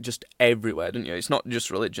people like just everywhere, don't you? It's not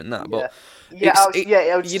just religion but you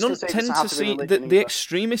don't tend to see the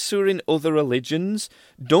extremists who are in other religions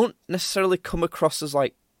don't necessarily come across as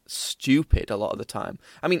like stupid a lot of the time.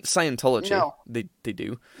 I mean, Scientology, they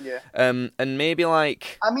do. Yeah. And maybe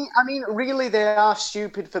like I mean, really, they are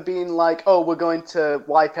stupid for being like, oh, we're going to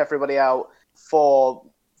wipe everybody out for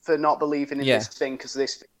not believing in this thing because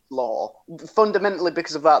this law. Fundamentally,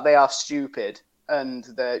 because of that, they are stupid. And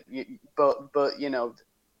but you know,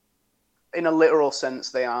 in a literal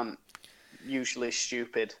sense, they aren't usually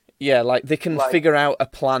stupid. Yeah, like they can figure out a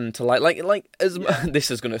plan to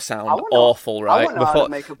this is going to sound awful, right? I know how to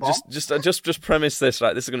make a bomb. Just premise this,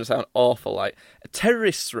 right? This is going to sound awful. Like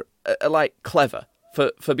terrorists are like clever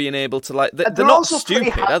for being able to like they're not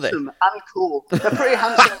stupid, are they? And cool. They're pretty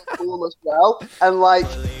handsome and cool as well. And like,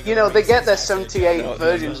 you know, they get their 78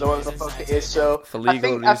 virgins or whatever the fuck it is. So for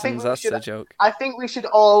legal reasons, that's a joke. I think we should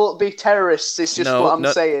all be terrorists. Is just what I'm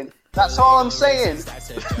saying. That's all I'm saying.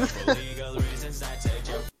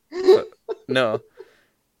 No,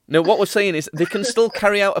 what we're saying is they can still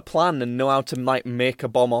carry out a plan and know how to like make a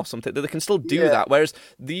bomb or something. They can still do that. Whereas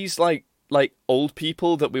these like old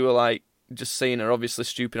people that we were like just saying are obviously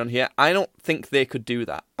stupid on here, I don't think they could do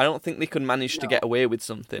that. I don't think they could manage to get away with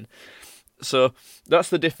something. So that's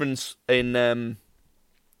the difference in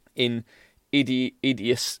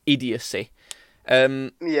idiocy.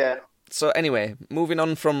 So anyway, moving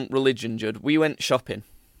on from religion, Judd, we went shopping.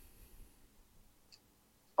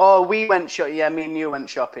 Oh, we went shopping. Yeah, me and you went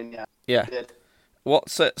shopping. Yeah. Yeah. We did.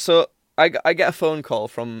 So I get a phone call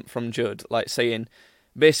from Judd, like saying,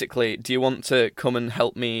 basically, do you want to come and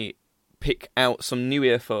help me pick out some new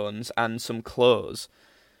earphones and some clothes?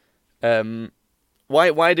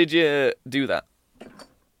 Why did you do that?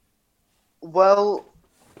 Well,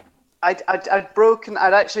 I'd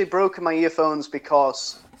actually broken my earphones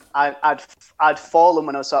because I'd fallen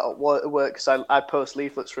when I was at work because I post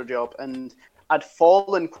leaflets for a job, and I'd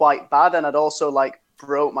fallen quite bad, and I'd also like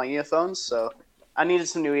broke my earphones, so I needed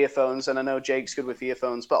some new earphones, and I know Jake's good with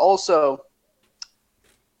earphones, but also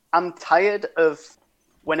I'm tired of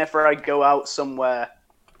whenever I go out somewhere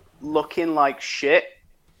looking like shit.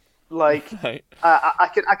 Like right. I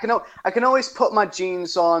can always put my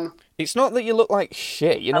jeans on. It's not that you look like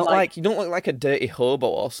shit. You're not like you don't look like a dirty hobo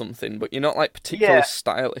or something, but you're not like particularly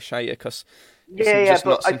stylish, are you? Because it's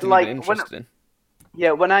not something you're interested in.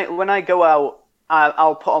 Yeah, when I go out,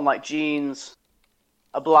 I'll put on like jeans,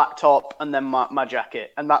 a black top, and then my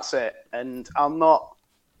jacket, and that's it. And I'll not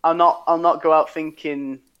go out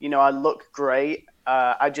thinking, you know, I look great.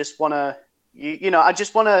 I just wanna, I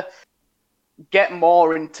just wanna get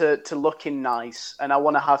more into looking nice, and I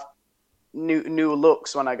wanna have new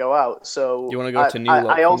looks when I go out. So you wanna go to new looks.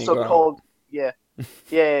 I also called, yeah.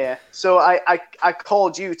 So I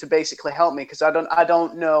called you to basically help me because I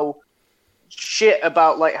don't know shit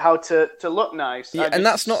about like how to look nice. Yeah, and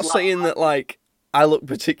that's not saying that like I look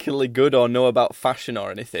particularly good or know about fashion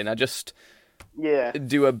or anything. I just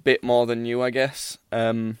do a bit more than you, I guess.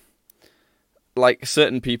 Like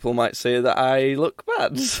certain people might say that I look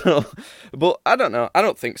bad, so but I don't know. I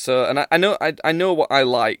don't think so. And I know what I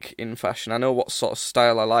like in fashion. I know what sort of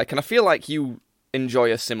style I like, and I feel like you enjoy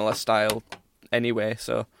a similar style anyway.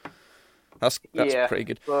 So that's pretty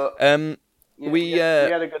good. But... we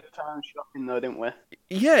had a good time shopping though, didn't we?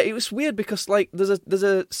 Yeah, it was weird because like there's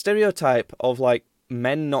a stereotype of like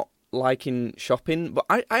men not liking shopping, but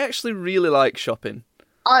I actually really like shopping.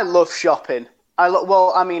 I love shopping.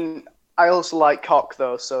 I also like cock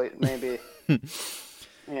though, so it maybe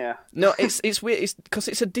yeah. No, it's weird. It's because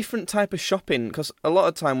it's a different type of shopping. Because a lot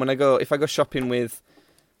of time if I go shopping with,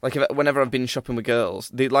 like whenever I've been shopping with girls,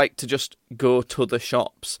 they like to just go to the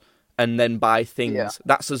shops and then buy things. Yeah.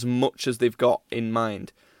 That's as much as they've got in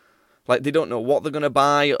mind. Like, they don't know what they're going to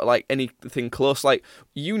buy, or, like, anything close. Like,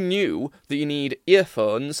 you knew that you need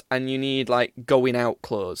earphones and you need, like, going out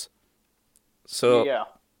clothes. So Yeah.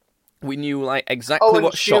 we knew, like, exactly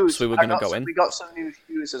what shops we were going to go in. We got some new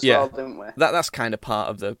shoes as well, didn't we? That's kind of part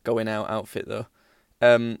of the going out outfit, though.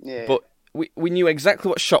 Yeah. But we knew exactly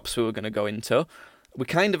what shops we were going to go into. We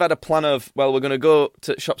kind of had a plan of, well, we're going to go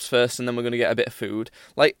to shops first and then we're going to get a bit of food.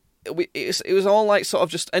 Like, it was all, like, sort of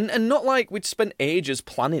just... And not like we'd spent ages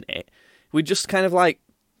planning it. We just kind of, like,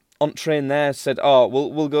 on train there said, oh,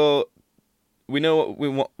 we'll go... We know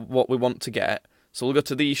what we want to get, so we'll go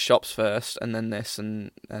to these shops first and then this,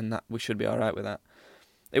 and that we should be all right with that.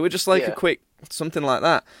 It was just, like, a quick... Something like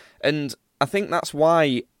that. And I think that's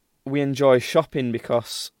why we enjoy shopping,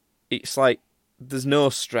 because it's, like, there's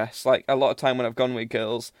no stress. Like, a lot of time when I've gone with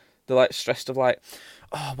girls, they're, like, stressed of, like...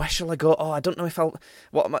 Oh, where shall I go? Oh, I don't know if I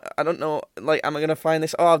don't know, like, am I going to find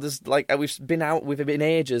this? Oh, there's, like, we've been out with it in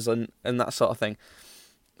ages and that sort of thing.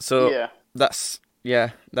 So, that's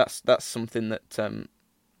something that,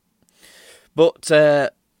 but,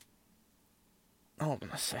 hold on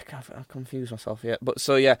a sec, I've confused myself here. But,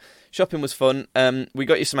 so, yeah, shopping was fun. We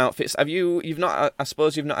got you some outfits. I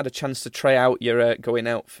suppose you've not had a chance to try out your, going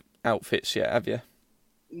out outfits yet, have you?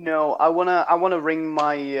 No, I wanna ring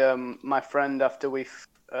my my friend after we've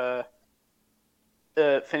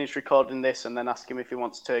finished recording this, and then ask him if he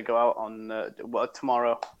wants to go out on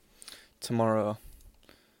tomorrow. Tomorrow,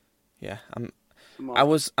 yeah. Tomorrow.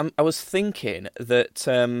 I was thinking that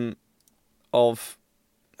of,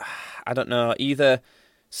 I don't know, either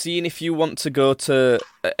seeing if you want to go to,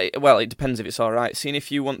 well, it depends if it's all right. Seeing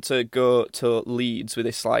if you want to go to Leeds with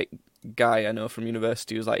this, like, guy I know from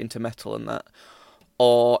university who's, like, into metal and that.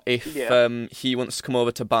 Or if he wants to come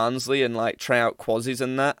over to Barnsley and, like, try out Quazzies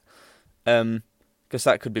and that, because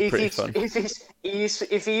that could be pretty fun.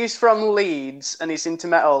 If he's from Leeds and he's into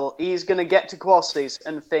metal, he's going to get to Quazzies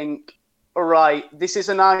and think, all right, this is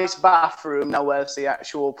a nice bathroom, now where's the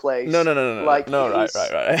actual place? No. Like, no,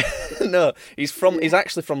 right. No, he's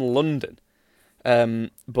actually from London,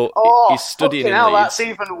 but he's studying in Leeds. That's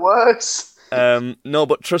even worse. No,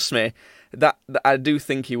 but trust me, that I do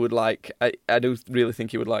think he would like. I do really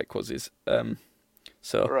think he would like Quazzies.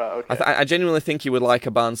 So right, okay. I genuinely think he would like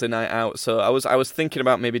a Barnsley night out. So I was thinking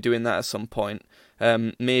about maybe doing that at some point.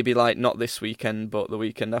 Maybe, like, not this weekend, but the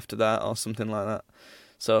weekend after that, or something like that.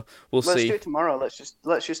 So we'll see. Let's do it tomorrow. Let's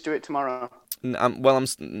just do it tomorrow. No.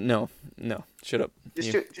 Shut up.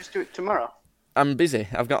 Just do it tomorrow. I'm busy.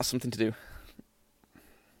 I've got something to do.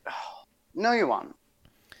 No, you aren't.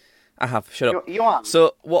 I have. Shut up. You aren't.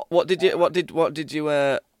 So what did you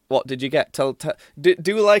get?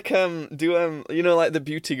 Do like you know, like the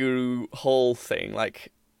Beauty Guru haul thing,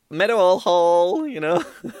 like Meadowhall haul, you know,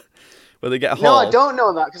 where they get a haul. No, I don't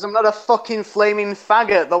know that because I'm not a fucking flaming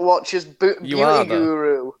faggot that watches Beauty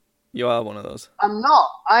Guru. You are one of those. I'm not.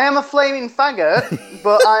 I am a flaming faggot,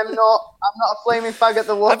 but I'm not a flaming faggot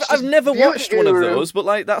that watches. I've never Beauty watched one of Guru. those, but,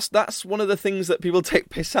 like, that's one of the things that people take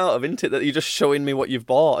piss out of, isn't it? That you're just showing me what you've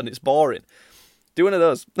bought and it's boring. Do one of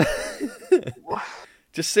those.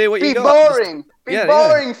 Just say what you got. Boring. Be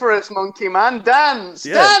boring for us, monkey man. Dance,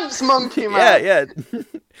 monkey man. Yeah.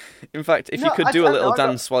 In fact, if you could do a little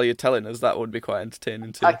dance while you're telling us, that would be quite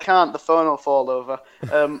entertaining too. I can't. The phone will fall over.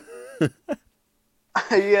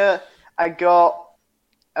 I got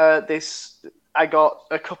I got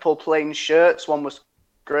a couple plain shirts. One was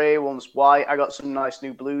grey, one was white. I got some nice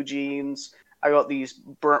new blue jeans. I got these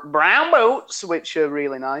brown boots, which are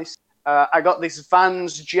really nice. I got this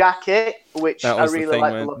Vans jacket, which I really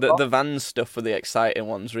like the look of. The Vans stuff were the exciting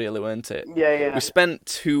ones, really, weren't it? Yeah. We spent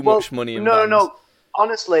too much money in Vans. No.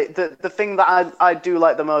 Honestly, the thing that I do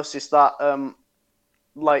like the most is that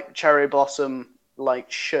like cherry blossom like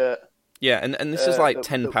shirt. Yeah, and this is like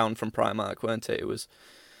 £10 from Primark, weren't it? It was.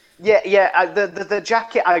 Yeah. The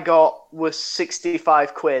jacket I got was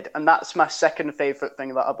 £65, and that's my second favourite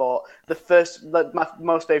thing that I bought. My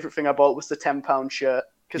most favourite thing I bought was the £10 shirt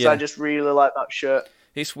because I just really like that shirt.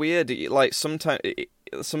 It's weird. Like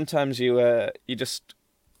sometimes you just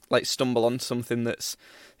like stumble on something that's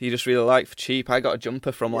you just really like for cheap. I got a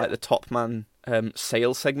jumper from like the Top Man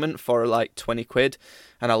sale segment for like £20,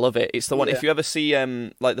 and I love it. It's the one if you ever see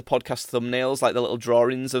like the podcast thumbnails, like the little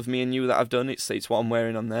drawings of me and you that I've done, it's what I'm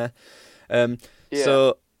wearing on there.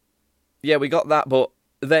 So yeah, we got that, but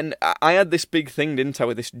then I had this big thing, didn't I,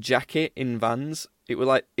 with this jacket in Vans. It was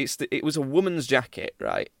like it was a woman's jacket,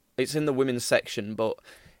 right? It's in the women's section, but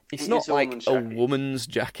it's not like a woman's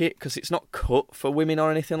jacket because it's not cut for women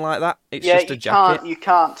or anything like that. It's just a jacket. You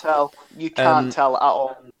can't tell. You can't tell at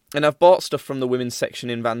all. And I've bought stuff from the women's section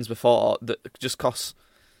in Vans before that just costs,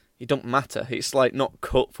 it don't matter. It's like not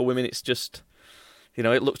cut for women. It's just,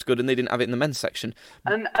 it looked good and they didn't have it in the men's section.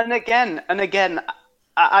 And again,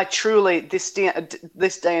 I truly this day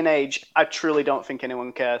and age, I truly don't think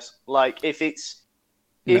anyone cares. Like if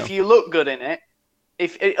you look good in it,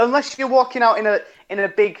 unless you're walking out in a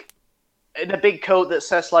big coat that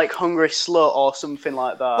says like "hungry slut" or something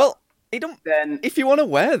like that. Well, then if you want to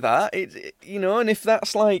wear that, and if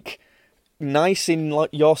that's like nice in like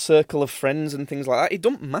your circle of friends and things like that, it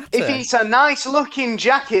don't matter. If it's a nice looking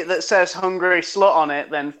jacket that says "hungry slut" on it,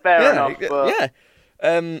 then fair enough. But...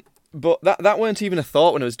 yeah. But that weren't even a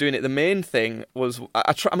thought when I was doing it. The main thing was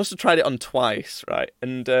I must have tried it on twice, right?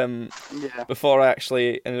 And before I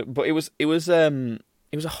actually, but it was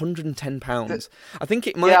 £110. I think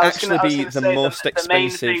it might actually be the most expensive. The main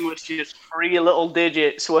thing was just 3 little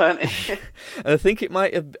digits, weren't it? And I think it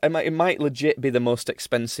might legit be the most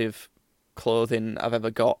expensive clothing I've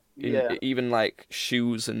ever got. Even like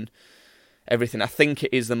shoes and everything. I think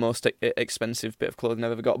it is the most expensive bit of clothing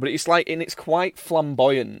I've ever got. But it's like, and it's quite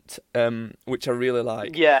flamboyant, which I really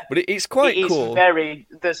like. Yeah. But it's quite cool.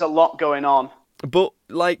 There's a lot going on. But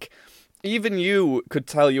like, even you could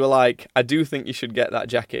tell, you were like, I do think you should get that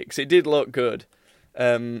jacket because it did look good.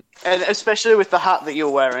 And especially with the hat that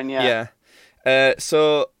you're wearing, yeah. Yeah.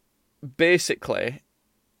 So basically,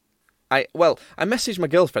 I messaged my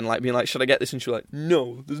girlfriend, like, being like, should I get this? And she was like,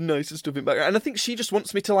 no, there's nicer stuff in back. And I think she just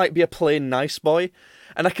wants me to, like, be a plain nice boy.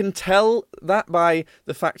 And I can tell that by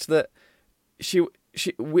the fact that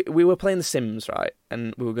we were playing The Sims, right?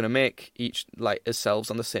 And we were going to make each, like,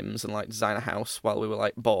 ourselves on The Sims and, like, design a house while we were,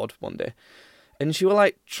 like, bored one day. And she were,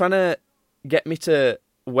 like, trying to get me to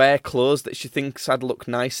wear clothes that she thinks I'd look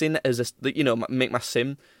nice in make my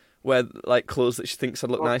sim wear, like, clothes that she thinks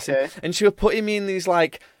I'd look nice in. And she were putting me in these,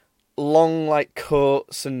 like, long like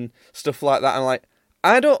coats and stuff like that. I'm like,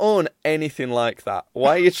 I don't own anything like that.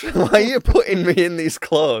 Why are you putting me in these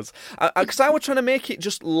clothes? Because I was trying to make it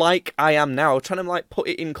just like I am now. Trying to like put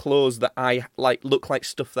it in clothes that I like look like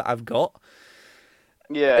stuff that I've got.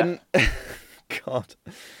 Yeah. And, God.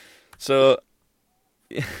 So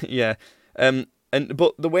yeah.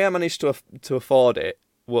 But the way I managed to afford it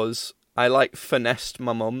was I like finessed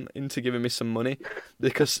my mum into giving me some money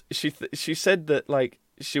because she said that like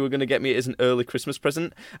she were going to get me it as an early Christmas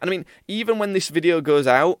present. And I mean, even when this video goes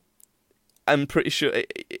out, I'm pretty sure,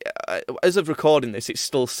 as of recording this, it's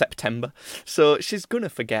still September. So she's going to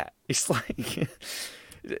forget. It's like...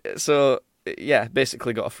 So, yeah,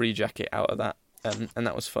 basically got a free jacket out of that. And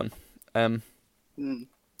that was fun.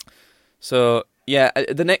 So, yeah,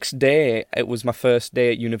 the next day, it was my first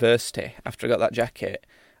day at university after I got that jacket.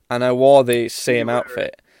 And I wore the same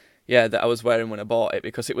outfit. Yeah, that I was wearing when I bought it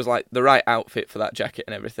because it was like the right outfit for that jacket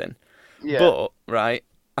and everything. Yeah. But, right,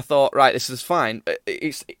 I thought, right, this is fine.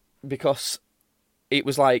 It's because it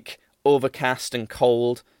was like overcast and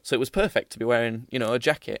cold, so it was perfect to be wearing, a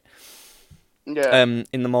jacket. Yeah.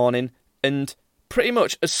 In the morning. And pretty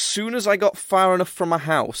much as soon as I got far enough from my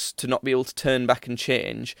house to not be able to turn back and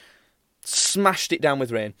change, smashed it down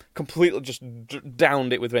with rain. Completely just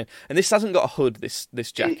downed it with rain. And this hasn't got a hood, this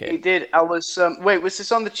jacket. It did. I was... wait, was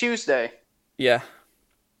this on the Tuesday? Yeah.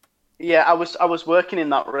 Yeah, I was working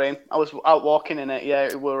in that rain. I was out walking in it. Yeah,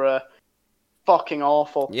 it were fucking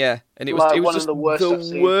awful. Yeah, and it was just the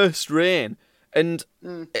worst rain. And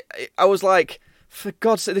I was like, for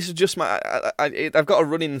God's sake, this is just my... I've got a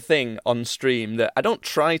running thing on stream that I don't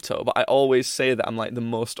try to, but I always say that I'm like the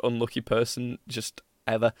most unlucky person just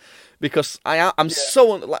ever, because I'm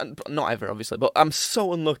so not ever obviously, but I'm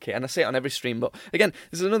so unlucky, and I say it on every stream. But again,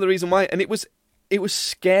 this is another reason why, and it was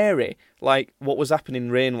scary, like what was happening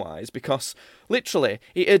rain wise, because literally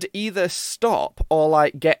it'd either stop or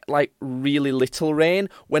like get like really little rain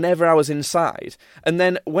whenever I was inside, and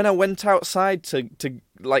then when I went outside to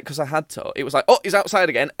like, because I had to, it was like, oh, he's outside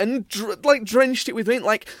again, and like drenched it with rain,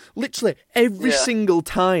 like literally every single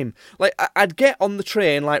time. Like I'd get on the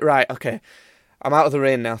train, like, right, okay, I'm out of the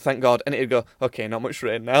rain now, thank God. And it'd go, okay, not much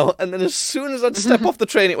rain now. And then as soon as I'd step off the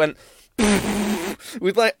train, it went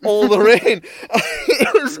with like all the rain.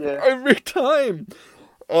 It was every time.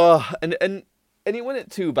 Oh, and it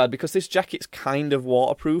wasn't too bad because this jacket's kind of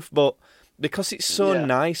waterproof, but because it's so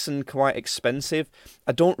nice and quite expensive,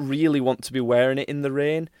 I don't really want to be wearing it in the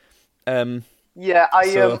rain. I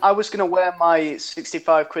was going to wear my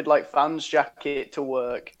 65 quid like Vans jacket to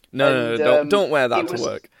work. No, don't wear that to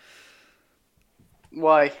work.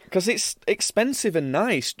 Why? Because it's expensive and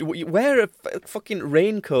nice. You wear a fucking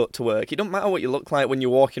raincoat to work. It don't matter what you look like when you're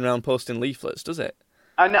walking around posting leaflets, does it?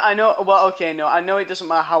 I know. Well, okay, no, I know it doesn't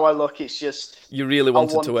matter how I look. It's just You really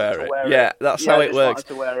wanted to wear it. Yeah, that's how I it just works. wanted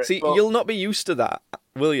to wear it, See, but you'll not be used to that,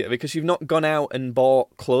 will you? Because you've not gone out and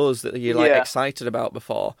bought clothes that you're like Yeah. excited about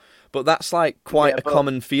before. But that's like quite Yeah, a but-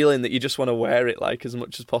 common feeling that you just want to wear it like as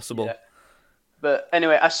much as possible. Yeah. But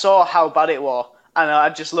anyway, I saw how bad it was, and I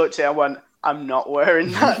just looked at it and went, I'm not wearing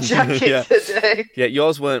that jacket Yeah. today. Yeah,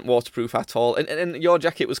 yours weren't waterproof at all, and your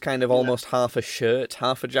jacket was kind of almost half a shirt,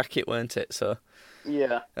 half a jacket, weren't it? So,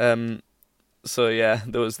 Yeah. so yeah,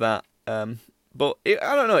 there was that. But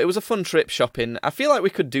I don't know, it was a fun trip shopping. I feel like we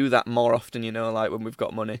could do that more often, you know, like when we've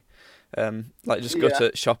got money. Like just go Yeah.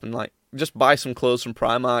 to shop and like just buy some clothes from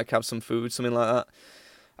Primark, have some food, something like that.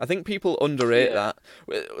 I think people underrate that.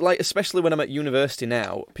 Like, especially when I'm at university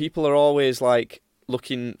now, people are always like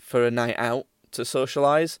looking for a night out to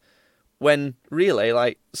socialise. When really,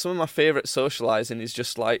 like, some of my favourite socialising is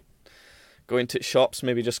just like going to shops,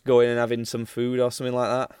 maybe just going and having some food or something like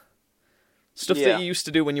that. Stuff that you used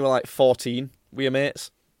to do when you were like 14 with your mates.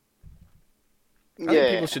 I think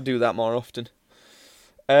people should do that more often.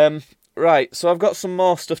 Right, so I've got some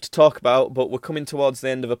more stuff to talk about, but we're coming towards the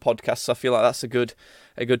end of a podcast, so I feel like that's a good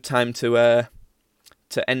time to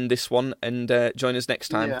end this one, and join us next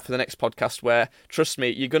time for the next podcast. Where, trust me,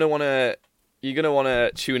 you're gonna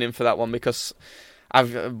wanna tune in for that one, because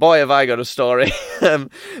have I got a story.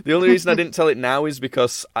 The only reason I didn't tell it now is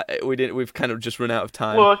because we've kind of just run out of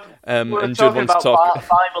time. We're and Judd talking wants to about talk.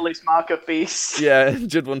 Bible is Mark of Beast. Yeah,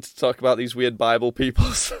 Judd wanted to talk about these weird Bible people,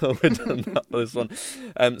 so we're done that for this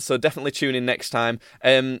one. So definitely tune in next time.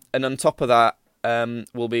 And on top of that,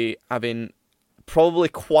 we'll be having probably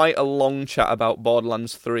quite a long chat about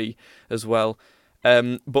Borderlands 3 as well.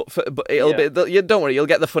 But it'll be, don't worry, you'll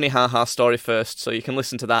get the funny ha-ha story first, so you can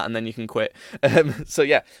listen to that and then you can quit. So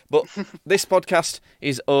yeah, but this podcast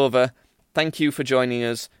is over. Thank you for joining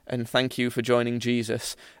us, and thank you for joining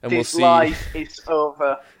Jesus. And we'll see. This life is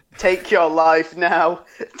over. Take your life now.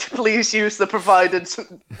 Please use the provided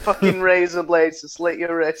fucking razor blades to slit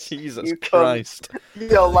your wrist. Jesus you cunt. Christ.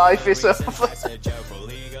 Your life is over.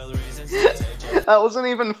 That wasn't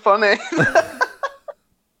even funny.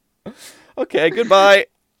 Okay, goodbye.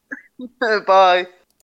 Bye.